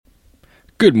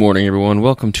Good morning, everyone.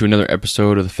 Welcome to another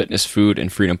episode of the Fitness, Food,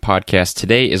 and Freedom Podcast.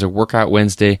 Today is a Workout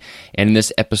Wednesday, and in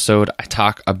this episode, I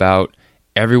talk about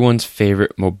everyone's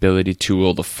favorite mobility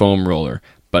tool, the foam roller,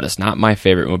 but it's not my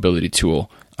favorite mobility tool.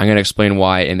 I'm going to explain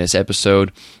why in this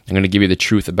episode. I'm going to give you the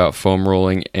truth about foam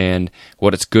rolling and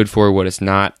what it's good for, what it's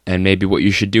not, and maybe what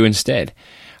you should do instead.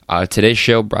 Today's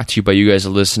show brought to you by you guys, the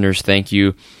listeners. Thank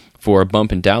you for a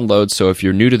bump in downloads. So if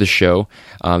you're new to the show,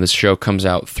 this show comes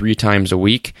out 3 times a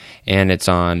week, and it's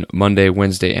on Monday,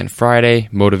 Wednesday, and Friday.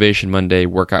 Motivation Monday,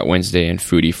 Workout Wednesday, and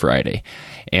Foodie Friday.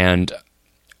 And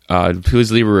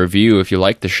please leave a review if you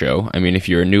like the show. I mean, if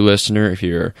you're a new listener, if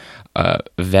you're a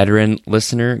veteran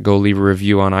listener, go leave a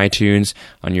review on iTunes,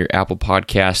 on your Apple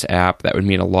Podcast app. That would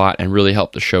mean a lot and really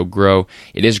help the show grow.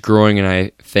 It is growing, and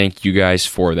I thank you guys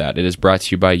for that. It is brought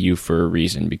to you by you for a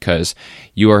reason, because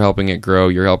you are helping it grow.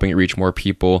 You're helping it reach more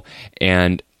people.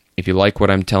 And if you like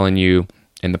what I'm telling you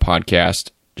in the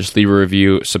podcast, just leave a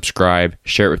review, subscribe,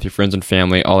 share it with your friends and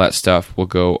family. All that stuff will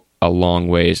go a long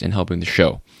ways in helping the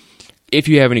show. If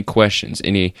you have any questions,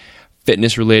 any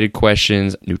fitness-related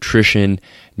questions, nutrition,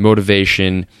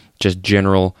 motivation, just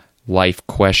general life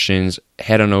questions,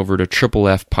 head on over to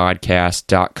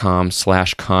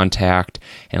triplefpodcast.com/contact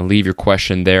and leave your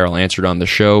question there. I'll answer it on the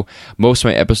show. Most of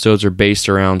my episodes are based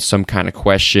around some kind of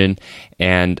question,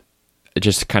 and it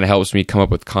just kind of helps me come up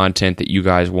with content that you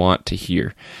guys want to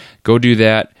hear. Go do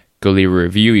that. Go leave a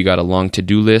review. You got a long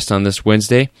to-do list on this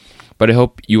Wednesday. But I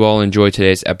hope you all enjoy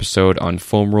today's episode on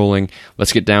foam rolling.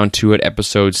 Let's get down to it,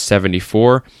 episode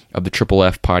 74 of the Triple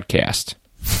F Podcast.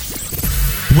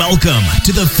 Welcome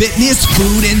to the Fitness,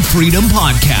 Food, and Freedom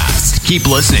Podcast. Keep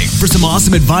listening for some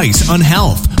awesome advice on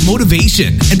health,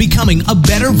 motivation, and becoming a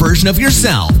better version of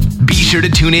yourself. Be sure to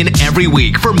tune in every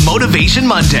week for Motivation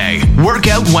Monday,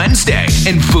 Workout Wednesday,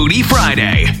 and Foodie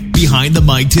Friday. Behind the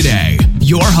mic today,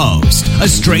 your host, a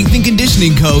strength and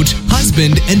conditioning coach,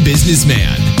 husband, and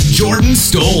businessman, Jordan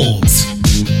Stolz.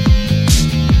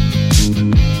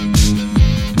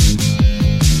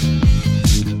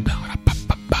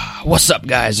 What's up,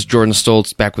 guys? It's Jordan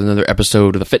Stolz back with another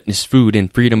episode of the Fitness, Food,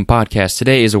 and Freedom Podcast.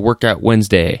 Today is a Workout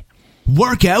Wednesday.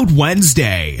 Workout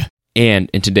Wednesday. And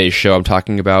in today's show, I'm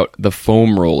talking about the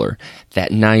foam roller,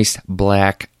 that nice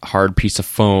black hard piece of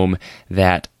foam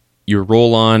that you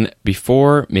roll on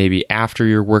before, maybe after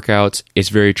your workouts. It's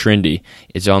very trendy.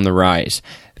 It's on the rise.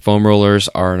 Foam rollers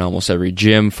are in almost every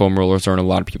gym. Foam rollers are in a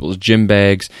lot of people's gym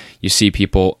bags. You see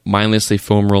people mindlessly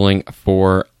foam rolling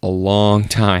for a long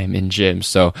time in gyms.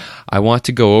 So I want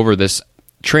to go over this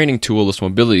training tool, this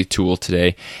mobility tool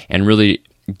today, and really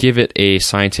give it a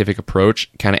scientific approach,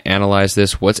 kind of analyze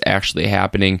this, what's actually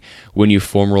happening when you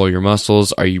foam roll your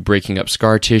muscles. Are you breaking up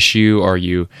scar tissue? Are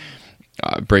you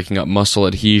breaking up muscle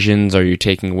adhesions? Are you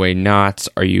taking away knots?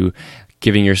 Are you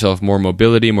giving yourself more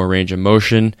mobility, more range of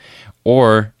motion?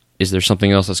 Or is there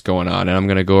something else that's going on? And I'm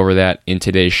going to go over that in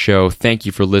today's show. Thank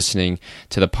you for listening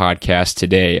to the podcast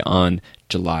today on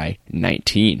July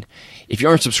 19. If you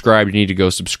aren't subscribed, you need to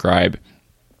go subscribe.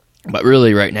 But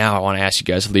really, right now, I want to ask you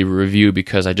guys to leave a review,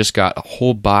 because I just got a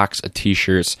whole box of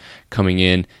t-shirts coming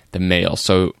in the mail.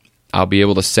 So I'll be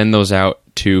able to send those out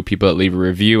to people that leave a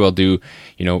review. I'll do,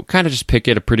 kind of just pick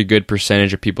it. A pretty good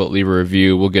percentage of people that leave a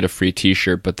review will get a free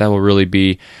t-shirt, but that will really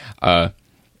be a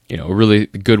really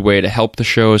good way to help the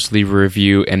show is to leave a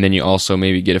review, and then you also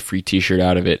maybe get a free t-shirt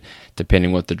out of it,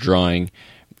 depending what the drawing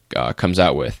comes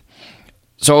out with.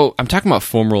 So I'm talking about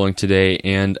foam rolling today,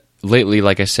 and lately,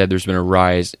 like I said, there's been a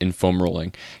rise in foam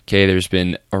rolling. Okay, there's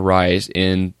been a rise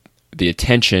in the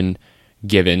attention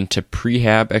given to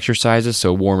prehab exercises,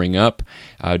 so warming up,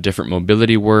 different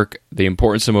mobility work. The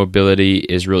importance of mobility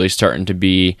is really starting to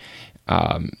be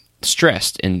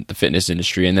stressed in the fitness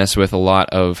industry, and that's with a lot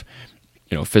of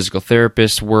physical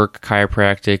therapists work,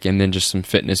 chiropractic, and then just some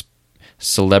fitness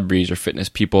celebrities or fitness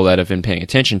people that have been paying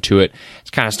attention to it.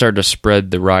 It's kind of started to spread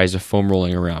the rise of foam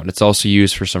rolling around. It's also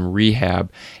used for some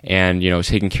rehab and,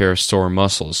 taking care of sore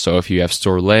muscles. So if you have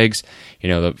sore legs,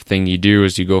 the thing you do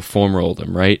is you go foam roll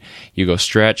them, right? You go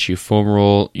stretch, you foam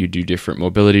roll, you do different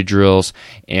mobility drills,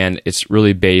 and it's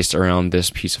really based around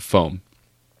this piece of foam.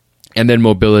 And then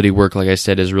mobility work, like I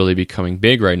said, is really becoming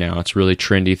big right now. It's a really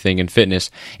trendy thing in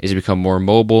fitness, is to become more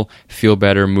mobile, feel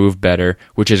better, move better,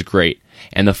 which is great.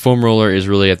 And the foam roller is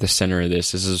really at the center of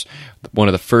this. This is one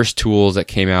of the first tools that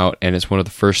came out, and it's one of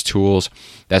the first tools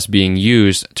that's being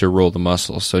used to roll the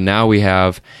muscles. So now we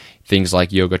have things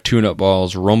like yoga tune-up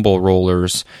balls, rumble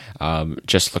rollers,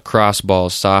 just lacrosse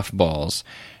balls, softballs,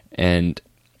 and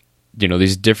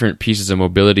these different pieces of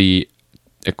mobility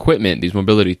equipment, these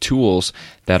mobility tools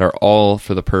that are all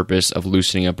for the purpose of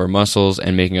loosening up our muscles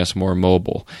and making us more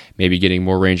mobile. Maybe getting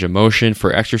more range of motion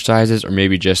for exercises, or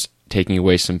maybe just taking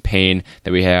away some pain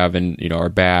that we have in our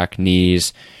back,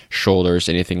 knees, shoulders,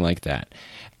 anything like that.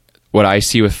 What I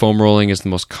see with foam rolling is the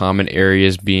most common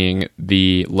areas being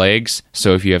the legs.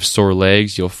 So if you have sore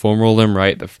legs, you'll foam roll them,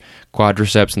 right? The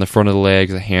quadriceps in the front of the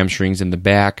legs, the hamstrings in the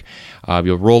back.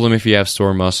 You'll roll them if you have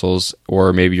sore muscles,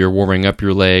 or maybe you're warming up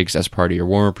your legs as part of your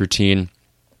warm-up routine.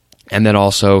 And then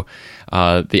also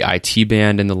the IT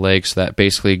band in the legs, so that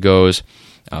basically goes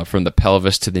from the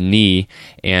pelvis to the knee,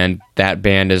 and that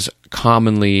band is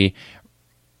commonly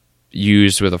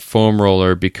used with a foam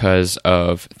roller because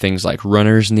of things like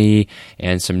runner's knee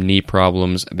and some knee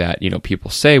problems that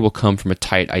people say will come from a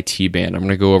tight IT band. I'm going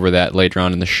to go over that later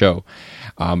on in the show.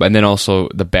 And then also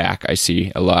the back, I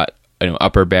see a lot,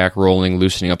 upper back rolling,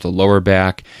 loosening up the lower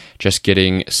back, just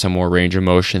getting some more range of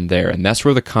motion there. And that's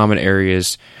where the common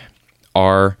areas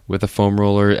are with a foam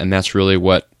roller, and that's really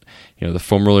what the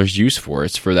foam roller is used for.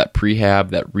 It's for that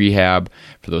prehab, that rehab,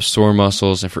 for those sore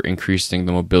muscles, and for increasing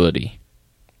the mobility.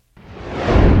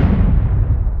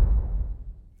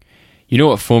 You know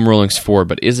what foam rolling's for,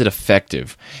 but is it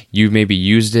effective? You've maybe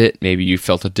used it, maybe you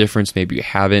felt a difference, maybe you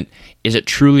haven't. Is it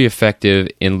truly effective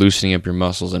in loosening up your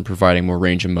muscles and providing more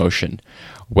range of motion?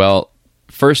 Well,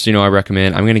 first, I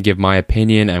recommend, I'm going to give my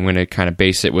opinion, I'm going to kind of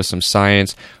base it with some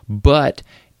science, but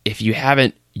if you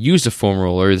haven't used a foam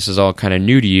roller, this is all kind of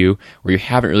new to you, or you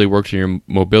haven't really worked on your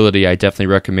mobility, I definitely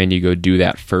recommend you go do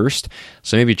that first.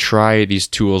 So maybe try these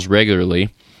tools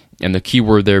regularly, and the key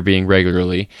word there being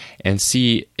regularly, and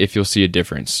see if you'll see a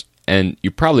difference. And you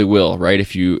probably will, right?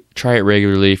 If you try it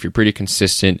regularly, if you're pretty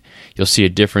consistent, you'll see a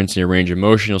difference in your range of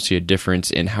motion. You'll see a difference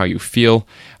in how you feel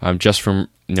just from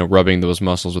rubbing those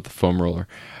muscles with the foam roller.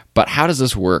 But how does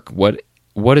this work?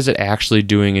 What is it actually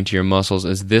doing into your muscles?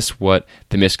 Is this what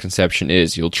the misconception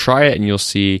is? You'll try it and you'll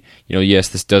see, yes,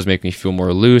 this does make me feel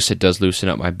more loose. It does loosen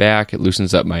up my back. It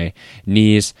loosens up my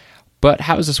knees. But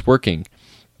how is this working?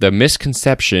 The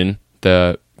misconception,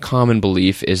 the common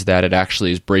belief, is that it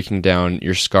actually is breaking down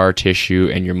your scar tissue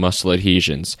and your muscle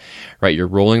adhesions, right? You're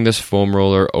rolling this foam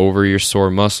roller over your sore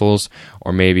muscles,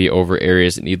 or maybe over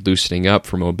areas that need loosening up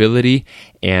for mobility,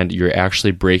 and you're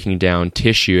actually breaking down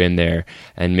tissue in there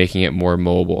and making it more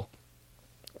mobile.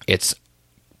 It's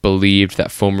believed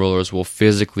that foam rollers will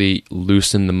physically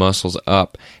loosen the muscles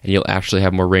up, and you'll actually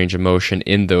have more range of motion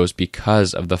in those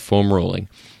because of the foam rolling.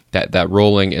 That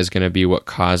rolling is going to be what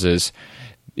causes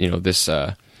these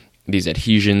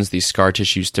adhesions, these scar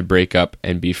tissues to break up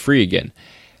and be free again.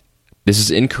 This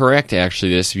is incorrect,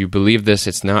 actually. If you believe this,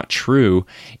 it's not true.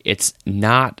 It's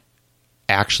not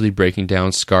actually breaking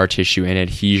down scar tissue and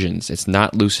adhesions. It's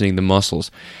not loosening the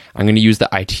muscles. I'm going to use the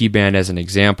IT band as an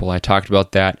example. I talked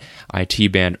about that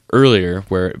IT band earlier,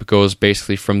 where it goes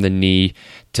basically from the knee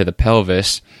to the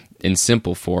pelvis in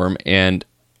simple form. And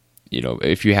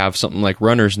if you have something like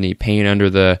runner's knee, pain under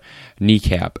the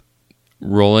kneecap,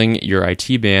 rolling your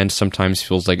IT band sometimes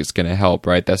feels like it's going to help,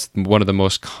 right? That's one of the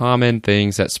most common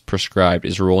things that's prescribed,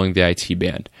 is rolling the IT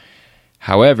band.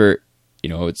 However,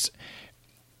 it's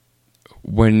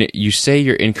when you say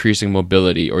you're increasing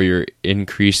mobility or you're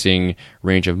increasing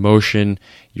range of motion,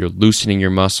 you're loosening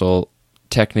your muscle,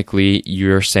 technically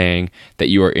you're saying that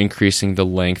you are increasing the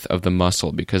length of the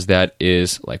muscle, because that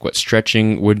is like what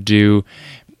stretching would do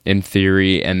in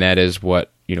theory, and that is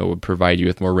what would provide you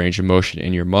with more range of motion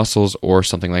in your muscles, or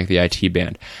something like the IT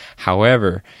band.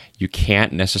 However, you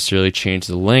can't necessarily change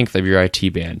the length of your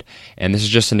IT band. And this is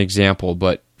just an example,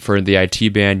 but for the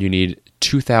IT band, you need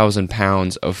 2,000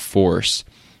 pounds of force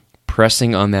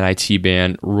pressing on that IT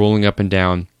band, rolling up and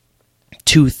down,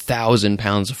 2,000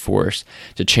 pounds of force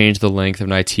to change the length of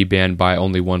an IT band by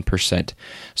only 1%.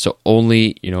 So only,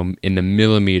 in the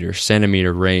millimeter,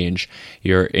 centimeter range,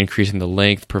 you're increasing the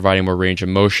length, providing more range of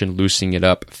motion, loosening it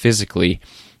up physically,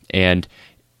 and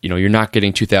you're not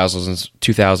getting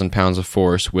 2,000 pounds of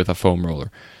force with a foam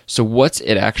roller. So what's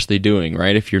it actually doing,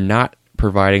 right? If you're not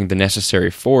providing the necessary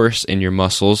force in your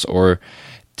muscles or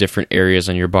different areas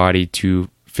on your body to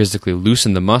physically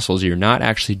loosen the muscles, you're not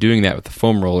actually doing that with the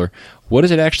foam roller. What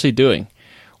is it actually doing?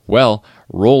 Well,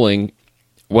 rolling,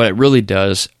 what it really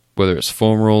does, whether it's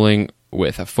foam rolling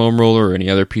with a foam roller or any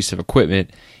other piece of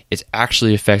equipment, it's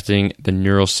actually affecting the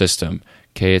neural system.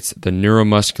 Okay, it's the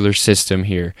neuromuscular system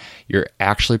here. You're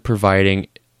actually providing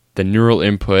the neural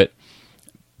input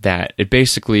that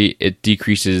it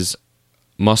decreases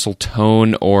muscle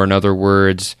tone, or in other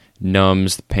words,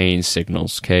 numbs the pain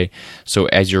signals, okay? So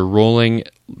as you're rolling,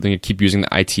 I'm going to keep using the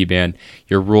IT band,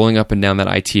 you're rolling up and down that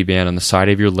IT band on the side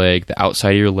of your leg, the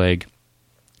outside of your leg,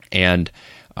 and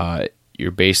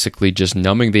you're basically just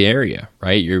numbing the area,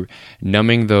 right? You're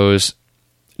numbing those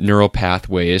neural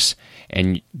pathways,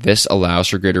 and this allows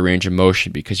for greater range of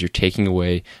motion because you're taking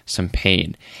away some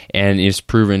pain. And it's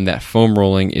proven that foam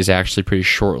rolling is actually pretty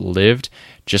short-lived,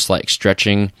 just like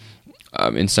stretching.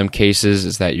 In some cases,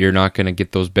 is that you're not going to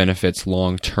get those benefits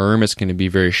long-term. It's going to be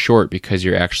very short because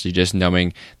you're actually just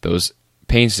numbing those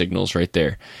pain signals right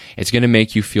there. It's going to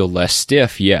make you feel less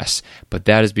stiff, yes, but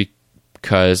that is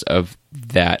because of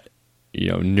that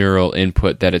neural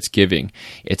input that it's giving.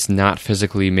 It's not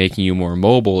physically making you more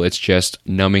mobile. It's just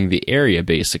numbing the area,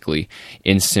 basically,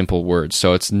 in simple words.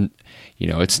 So it's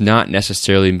not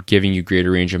necessarily giving you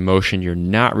greater range of motion. You're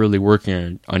not really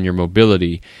working on your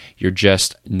mobility. You're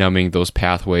just numbing those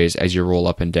pathways as you roll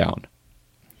up and down.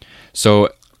 So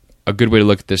a good way to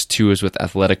look at this too is with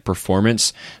athletic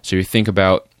performance. So you think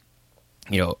about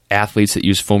athletes that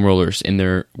use foam rollers in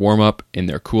their warm-up, in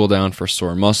their cool-down for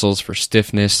sore muscles, for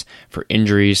stiffness, for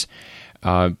injuries.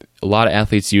 A lot of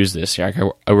athletes use this. I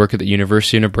work at the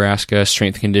University of Nebraska,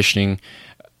 strength conditioning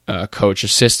coach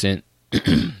assistant,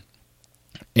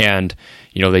 and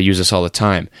they use this all the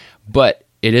time. But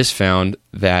it is found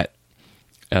that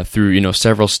through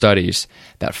several studies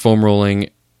that foam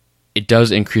rolling, it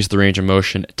does increase the range of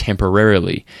motion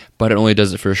temporarily, but it only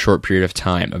does it for a short period of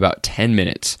time, about 10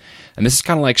 minutes. And this is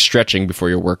kind of like stretching before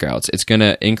your workouts. It's going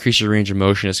to increase your range of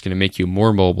motion. It's going to make you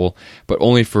more mobile, but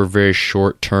only for a very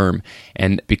short term.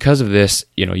 And because of this,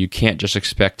 you can't just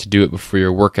expect to do it before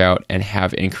your workout and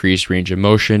have increased range of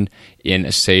motion in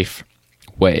a safe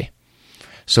way.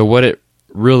 So what it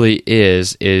really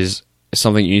is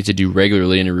something you need to do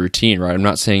regularly in a routine, right? I'm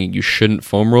not saying you shouldn't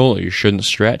foam roll or you shouldn't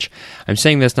stretch. I'm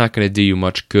saying that's not going to do you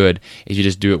much good if you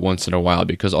just do it once in a while,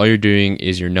 because all you're doing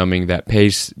is you're numbing that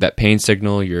pain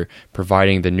signal, you're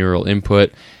providing the neural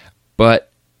input.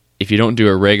 But if you don't do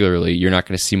it regularly, you're not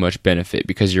going to see much benefit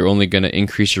because you're only going to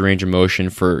increase your range of motion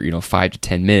for 5 to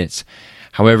 10 minutes.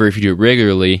 However, if you do it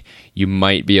regularly, you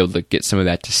might be able to get some of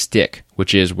that to stick,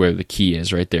 which is where the key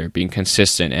is right there, being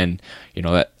consistent. And,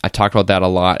 that I talk about that a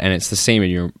lot, and it's the same in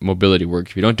your mobility work.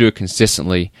 If you don't do it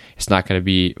consistently, it's not going to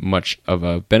be much of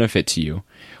a benefit to you.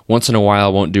 Once in a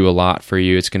while won't do a lot for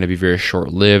you. It's going to be very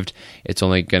short-lived. It's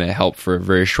only going to help for a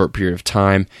very short period of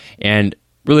time. And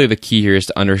really the key here is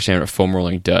to understand what foam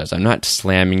rolling does. I'm not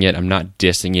slamming it. I'm not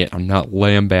dissing it. I'm not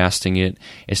lambasting it.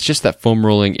 It's just that foam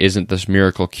rolling isn't this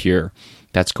miracle cure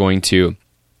that's going to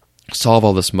solve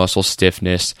all this muscle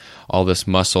stiffness, all this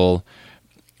muscle,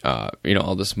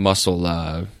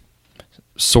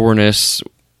 soreness,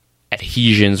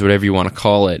 adhesions, whatever you want to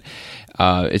call it.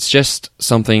 It's just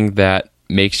something that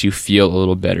makes you feel a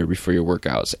little better before your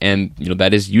workouts, and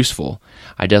that is useful.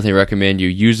 I definitely recommend you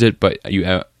use it, but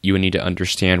you need to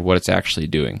understand what it's actually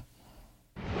doing.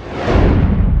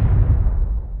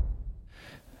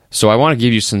 So I want to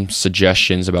give you some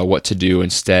suggestions about what to do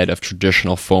instead of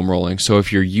traditional foam rolling. So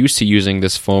if you're used to using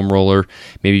this foam roller,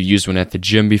 maybe you've used one at the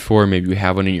gym before, maybe you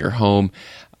have one in your home.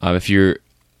 If you're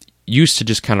used to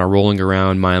just kind of rolling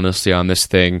around mindlessly on this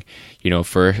thing,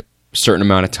 for a certain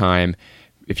amount of time,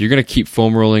 if you're going to keep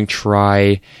foam rolling,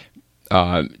 try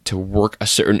to work a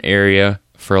certain area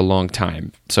for a long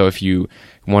time. So if you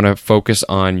want to focus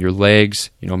on your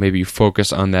legs, maybe you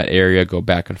focus on that area, go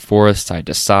back and forth, side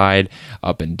to side,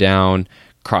 up and down,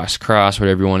 cross,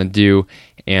 whatever you want to do,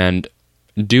 and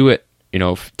do it,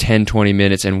 10, 20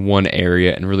 minutes in one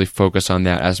area and really focus on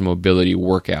that as a mobility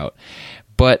workout.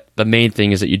 But the main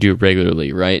thing is that you do it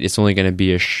regularly, right? It's only going to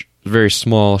be a very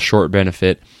small, short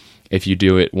benefit if you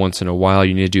do it once in a while.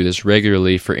 You need to do this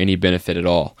regularly for any benefit at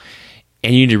all.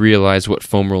 And you need to realize what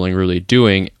foam rolling really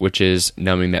doing, which is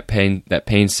numbing that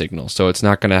pain signal. So it's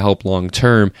not going to help long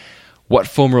term. What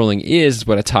foam rolling is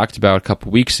what I talked about a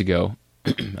couple weeks ago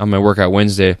on my Workout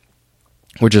Wednesday,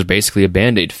 which is basically a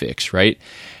Band-Aid fix, right?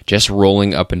 Just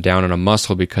rolling up and down on a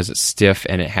muscle because it's stiff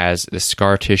and it has the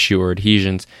scar tissue or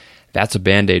adhesions. That's a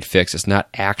Band-Aid fix. It's not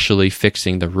actually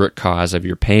fixing the root cause of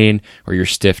your pain or your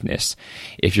stiffness.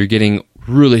 If you're getting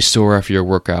really sore after your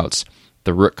workouts,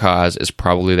 the root cause is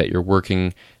probably that you're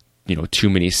working, too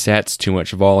many sets, too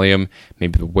much volume,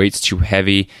 maybe the weight's too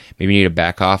heavy, maybe you need to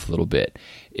back off a little bit.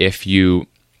 If you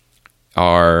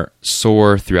are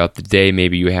sore throughout the day,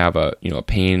 maybe you have a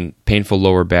painful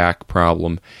lower back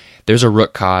problem, there's a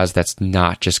root cause that's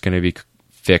not just going to be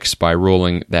fixed by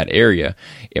rolling that area.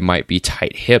 It might be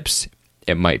tight hips,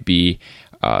 it might be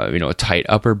a tight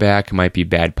upper back, it might be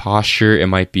bad posture, it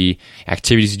might be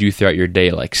activities you do throughout your day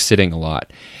like sitting a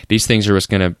lot. These things are what's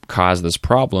going to cause this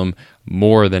problem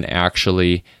more than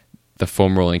actually the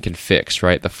foam rolling can fix,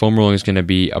 right? The foam rolling is going to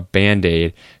be a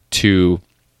Band-Aid to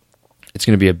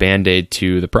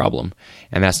the problem,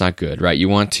 and that's not good, right? You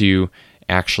want to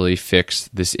actually fix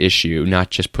this issue, not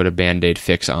just put a Band-Aid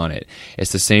fix on it.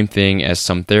 It's the same thing as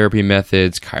some therapy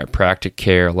methods, chiropractic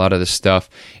care. A lot of this stuff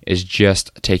is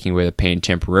just taking away the pain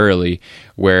temporarily,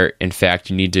 where in fact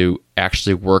you need to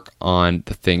actually work on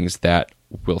the things that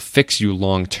will fix you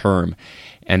long term.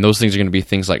 And those things are going to be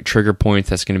things like trigger points.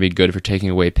 That's going to be good for taking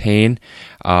away pain.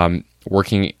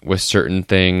 Working with certain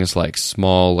things like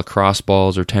small lacrosse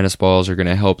balls or tennis balls are going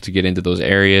to help to get into those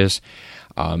areas.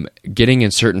 Getting in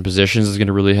certain positions is going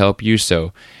to really help you.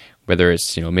 So whether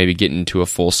it's, maybe getting into a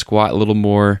full squat a little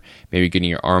more, maybe getting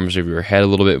your arms over your head a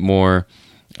little bit more,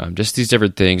 just these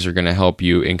different things are going to help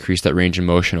you increase that range of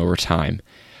motion over time.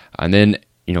 And then,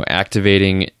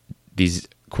 activating these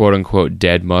quote unquote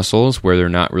dead muscles where they're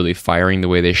not really firing the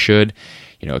way they should.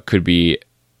 It could be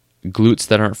glutes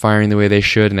that aren't firing the way they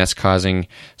should, and that's causing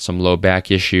some low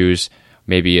back issues.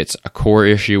 Maybe it's a core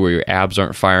issue where your abs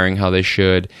aren't firing how they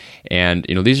should. And,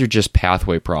 these are just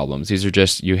pathway problems. These are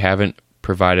just, you haven't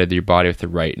provided your body with the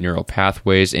right neural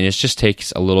pathways, and it just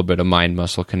takes a little bit of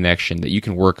mind-muscle connection that you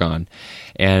can work on.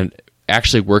 And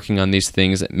actually working on these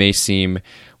things that may seem,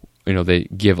 they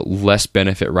give less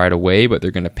benefit right away, but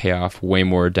they're going to pay off way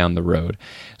more down the road.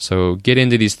 So get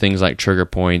into these things like trigger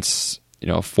points,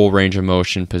 full range of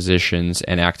motion positions,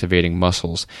 and activating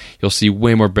muscles. You'll see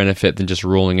way more benefit than just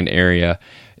rolling an area,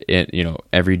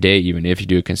 every day, even if you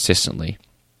do it consistently.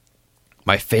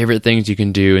 My favorite things you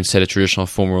can do instead of traditional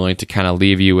foam rolling to kind of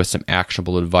leave you with some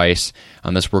actionable advice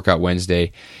on this Workout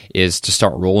Wednesday is to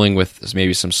start rolling with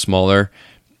maybe some smaller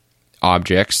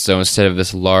objects. So instead of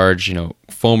this large,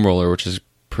 foam roller, which is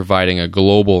providing a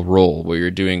global roll where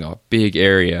you're doing a big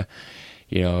area,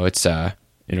 it's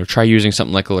try using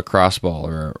something like a lacrosse ball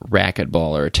or a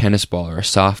racquetball or a tennis ball or a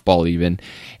softball even,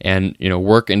 and,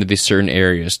 work into these certain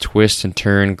areas, twist and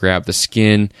turn, grab the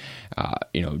skin,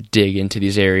 dig into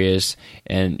these areas,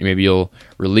 and maybe you'll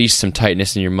release some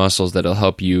tightness in your muscles that'll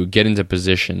help you get into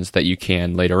positions that you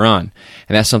can later on.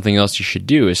 And that's something else you should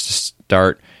do is to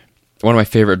start. One of my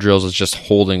favorite drills is just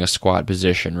holding a squat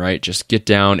position, right? Just get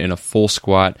down in a full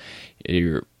squat,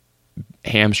 your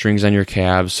hamstrings on your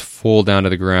calves, full down to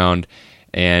the ground,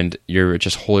 and you're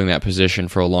just holding that position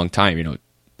for a long time,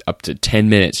 up to 10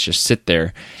 minutes, just sit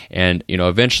there. And,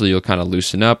 eventually you'll kind of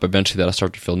loosen up. Eventually that'll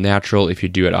start to feel natural if you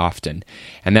do it often.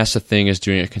 And that's the thing, is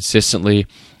doing it consistently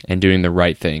and doing the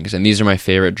right things. And these are my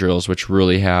favorite drills, which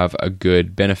really have a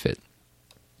good benefit.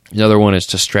 Another one is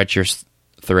to stretch your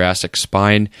thoracic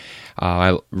spine.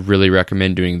 I really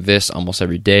recommend doing this almost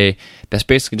every day. That's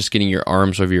basically just getting your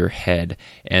arms over your head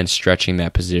and stretching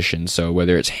that position. So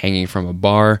whether it's hanging from a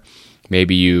bar,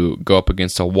 maybe you go up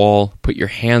against a wall, put your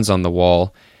hands on the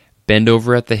wall, bend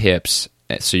over at the hips,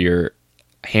 so your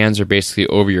hands are basically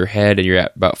over your head and you're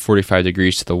at about 45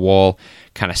 degrees to the wall,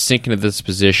 kind of sink into this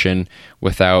position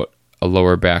without a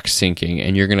lower back sinking,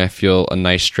 and you're going to feel a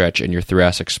nice stretch in your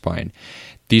thoracic spine.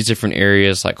 These different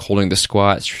areas, like holding the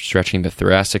squat, stretching the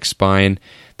thoracic spine,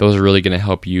 those are really going to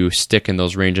help you stick in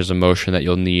those ranges of motion that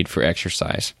you'll need for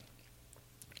exercise.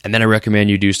 And then I recommend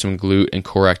you do some glute and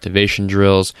core activation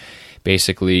drills.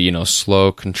 Basically,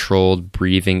 slow, controlled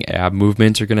breathing ab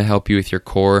movements are going to help you with your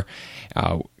core.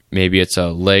 Maybe it's a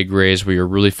leg raise where you're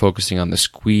really focusing on the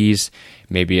squeeze.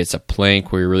 Maybe it's a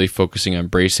plank where you're really focusing on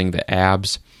bracing the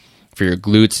abs. For your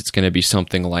glutes, it's going to be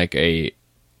something like a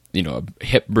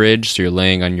hip bridge. So you're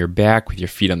laying on your back with your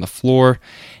feet on the floor,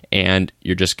 and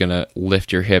you're just going to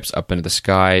lift your hips up into the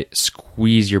sky,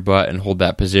 squeeze your butt, and hold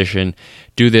that position.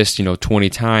 Do this, 20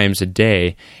 times a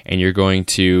day, and you're going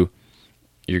to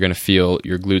feel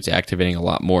your glutes activating a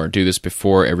lot more. Do this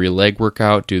before every leg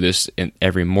workout. Do this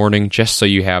every morning, just so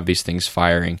you have these things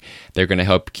firing. They're going to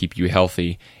help keep you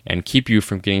healthy and keep you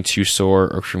from getting too sore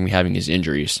or from having these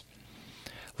injuries.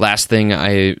 Last thing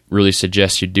I really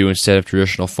suggest you do instead of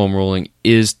traditional foam rolling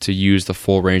is to use the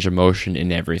full range of motion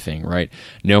in everything, right?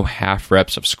 No half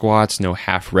reps of squats, no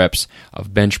half reps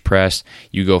of bench press.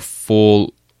 You go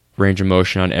full range of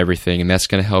motion on everything, and that's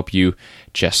going to help you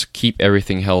just keep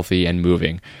everything healthy and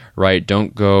moving, right?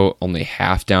 Don't go only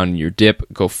half down in your dip.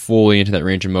 Go fully into that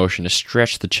range of motion to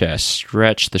stretch the chest,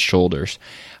 stretch the shoulders.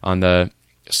 On the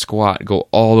squat, go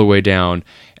all the way down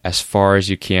as far as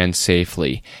you can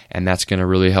safely, and that's going to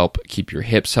really help keep your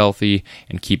hips healthy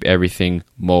and keep everything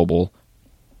mobile.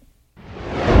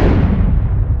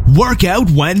 Workout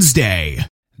Wednesday.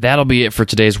 That'll be it for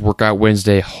today's Workout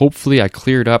Wednesday. Hopefully I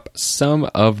cleared up some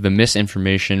of the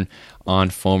misinformation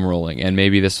on foam rolling, and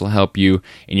maybe this will help you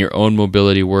in your own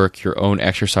mobility work, your own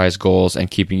exercise goals, and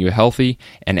keeping you healthy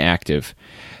and active.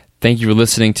 Thank you for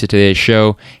listening to today's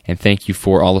show, and thank you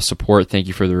for all the support. Thank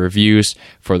you for the reviews,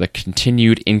 for the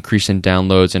continued increase in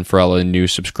downloads, and for all the new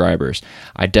subscribers.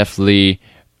 I definitely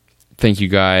thank you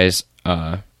guys.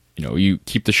 You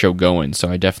keep the show going, so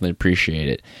I definitely appreciate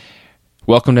it.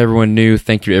 Welcome to everyone new.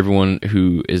 Thank you to everyone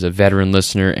who is a veteran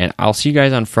listener, and I'll see you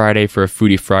guys on Friday for a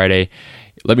Foodie Friday.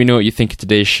 Let me know what you think of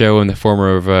today's show in the form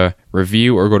of a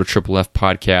review, or go to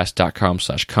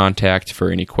triplefpodcast.com/contact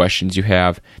for any questions you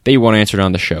have that you want answered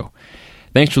on the show.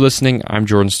 Thanks for listening. I'm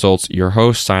Jordan Stoltz, your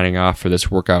host, signing off for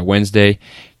this Workout Wednesday.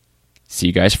 See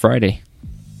you guys Friday.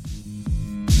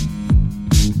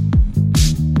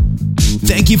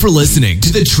 Thank you for listening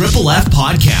to the Triple F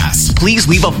Podcast. Please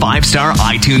leave a 5-star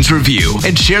iTunes review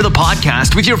and share the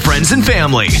podcast with your friends and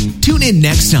family. Tune in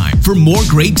next time for more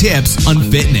great tips on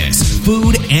fitness,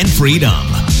 food, and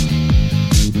freedom.